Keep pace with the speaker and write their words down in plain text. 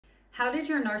How did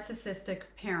your narcissistic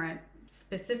parent,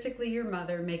 specifically your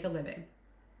mother, make a living?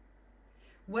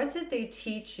 What did they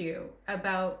teach you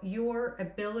about your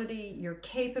ability, your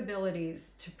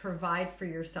capabilities to provide for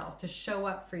yourself, to show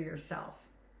up for yourself?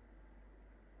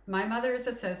 My mother is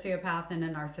a sociopath and a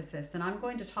narcissist, and I'm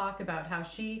going to talk about how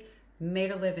she made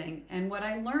a living and what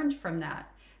I learned from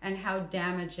that and how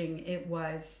damaging it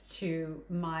was to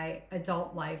my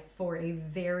adult life for a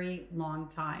very long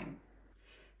time.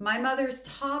 My mother's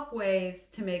top ways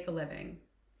to make a living: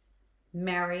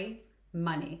 marry,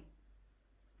 money.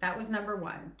 That was number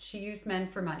one. She used men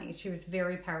for money. She was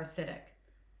very parasitic.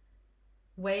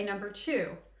 Way number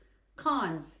two,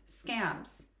 cons,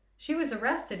 scams. She was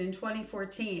arrested in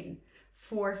 2014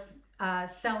 for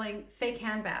selling fake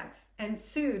handbags and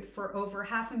sued for over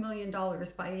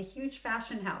 $500,000 by a huge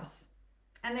fashion house.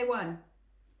 And they won.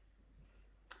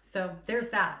 So there's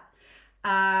that.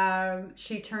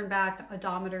 She turned back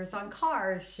odometers on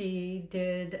cars. She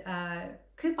did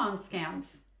coupon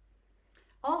scams.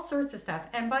 All sorts of stuff.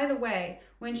 And by the way,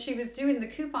 when she was doing the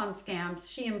coupon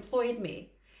scams, she employed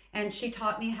me. And she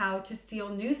taught me how to steal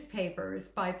newspapers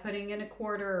by putting in a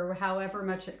quarter or however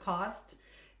much it cost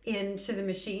into the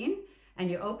machine. And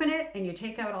you open it and you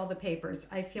take out all the papers.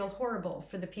 I feel horrible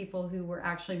for the people who were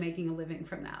actually making a living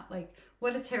from that. Like,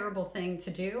 what a terrible thing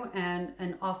to do, and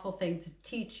an awful thing to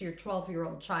teach your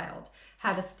 12-year-old child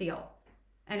how to steal.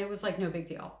 And it was like no big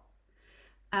deal.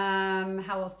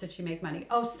 How else did she make money?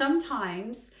 Oh,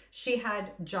 sometimes she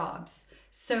had jobs.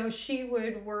 So she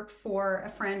would work for a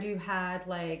friend who had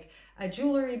like a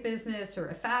jewelry business or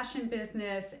a fashion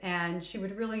business, and she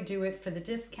would really do it for the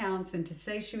discounts and to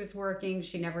say she was working.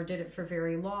 She never did it for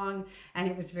very long, and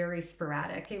it was very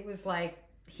sporadic. It was like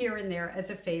here and there as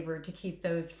a favor to keep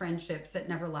those friendships that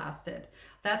never lasted.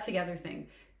 That's the other thing.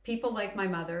 People like my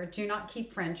mother do not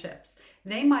keep friendships.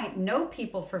 They might know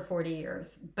people for 40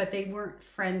 years, but they weren't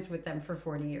friends with them for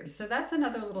 40 years. So that's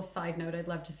another little side note I'd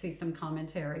love to see some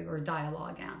commentary or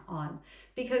dialogue on.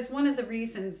 Because one of the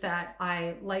reasons that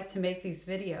I like to make these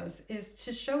videos is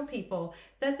to show people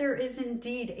that there is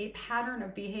indeed a pattern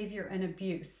of behavior and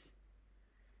abuse,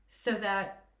 so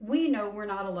that we know we're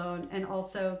not alone, and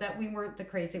also that we weren't the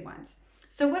crazy ones.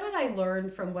 So what did I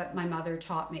learn from what my mother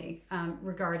taught me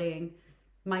regarding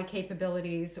my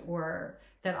capabilities, or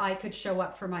that I could show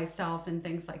up for myself and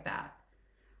things like that?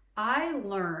 I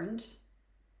learned,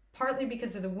 partly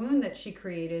because of the wound that she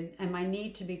created and my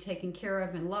need to be taken care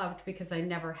of and loved because I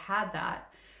never had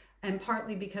that, and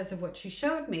partly because of what she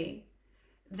showed me,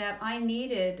 that I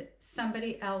needed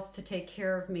somebody else to take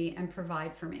care of me and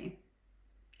provide for me.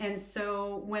 And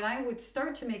so when I would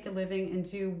start to make a living and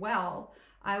do well,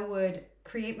 I would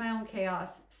create my own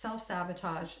chaos,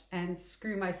 self-sabotage, and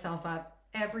screw myself up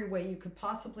every way you could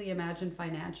possibly imagine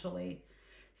financially,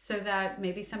 so that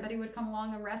maybe somebody would come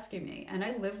along and rescue me. And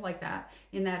I lived like that,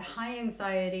 in that high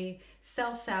anxiety,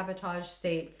 self-sabotage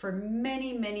state for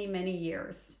many, many, many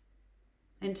years,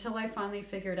 until I finally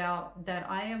figured out that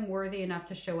I am worthy enough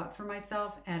to show up for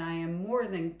myself, and I am more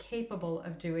than capable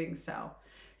of doing so.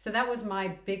 So that was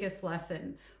my biggest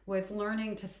lesson, was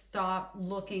learning to stop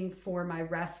looking for my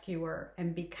rescuer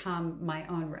and become my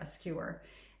own rescuer.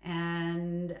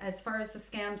 And as far as the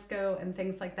scams go and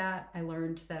things like that, I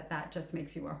learned that that just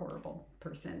makes you a horrible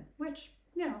person, which,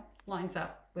 you know, lines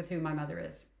up with who my mother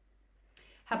is.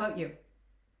 How about you?